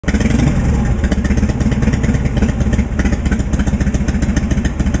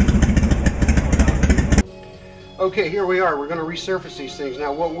Okay, here we are. We're going to resurface these things.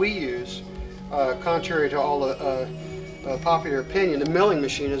 Now what we use, contrary to all the popular opinion, the milling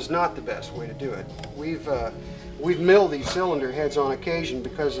machine is not the best way to do it. We've milled these cylinder heads on occasion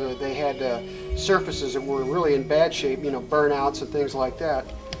because they had surfaces that were really in bad shape, you know, burnouts and things like that.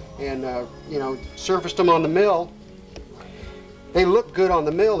 And, you know, surfaced them on the mill. They look good on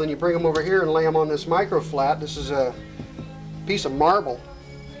the mill, then you bring them over here and lay them on this micro flat. This is a piece of marble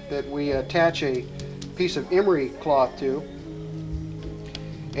that we attach a piece of emery cloth to.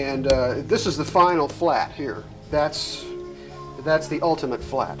 And this is the final flat here. That's the ultimate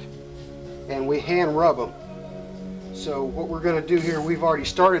flat. And we hand rub them. So what we're going to do here, we've already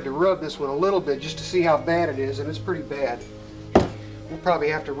started to rub this one a little bit just to see how bad it is, and it's pretty bad. We'll probably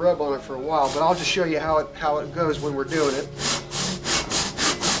have to rub on it for a while, but I'll just show you how it goes when we're doing it.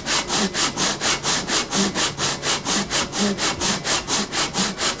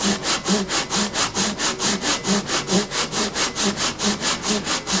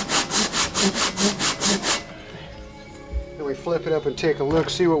 Then we flip it up and take a look,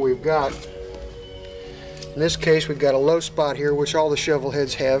 see what we've got. In this case, we've got a low spot here, which all the shovel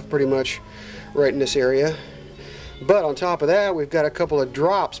heads have pretty much right in this area. But on top of that, we've got a couple of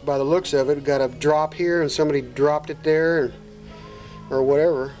drops by the looks of it. We've got a drop here, and somebody dropped it there, or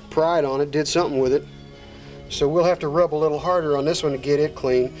whatever, pried on it, did something with it. So we'll have to rub a little harder on this one to get it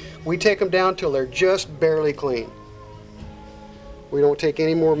clean. We take them down till they're just barely clean. We don't take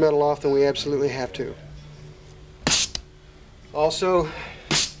any more metal off than we absolutely have to. Also,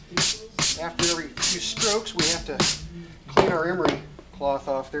 after every few strokes, we have to clean our emery cloth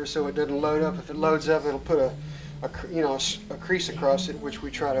off there so it doesn't load up. If it loads up, it'll put a crease across it, which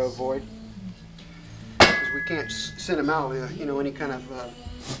we try to avoid, because we can't send them out with, you know, any kind of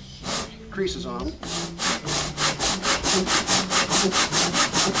creases on them.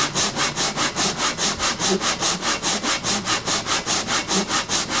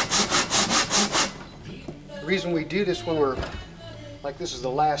 The reason we do this when we're like this is the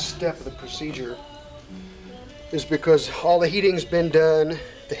last step of the procedure is because all the heating's been done,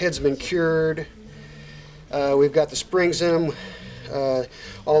 the head's been cured, we've got the springs in them,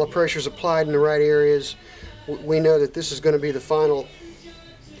 all the pressure's applied in the right areas. We know that this is going to be the final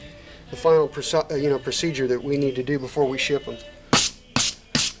procedure that we need to do before we ship them.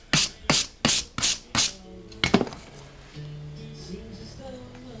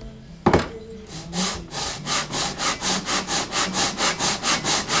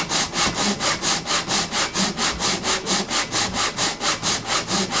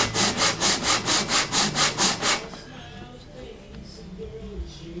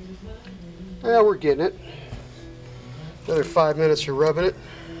 Yeah, we're getting it. Another 5 minutes of rubbing it.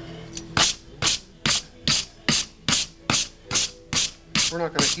 We're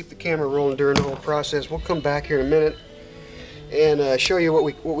not going to keep the camera rolling during the whole process. We'll come back here in a minute and show you what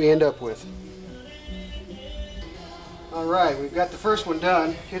we end up with. Alright, we've got the first one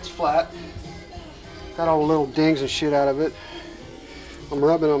done. It's flat. Got all the little dings and shit out of it. I'm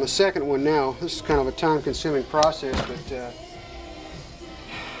rubbing on the second one now. This is kind of a time-consuming process, but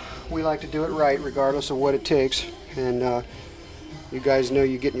we like to do it right regardless of what it takes, and you guys know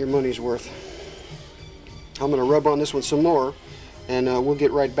you're getting your money's worth. I'm going to rub on this one some more, and we'll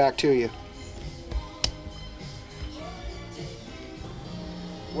get right back to you.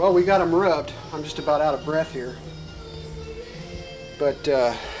 Well, we got them rubbed. I'm just about out of breath here, but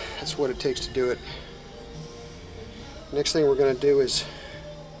that's what it takes to do it. Next thing we're going to do is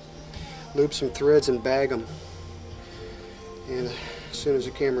lube some threads and bag them, and as soon as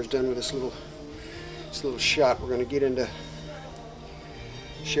the camera's done with this little shot, we're going to get into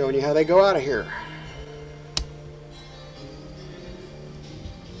showing you how they go out of here.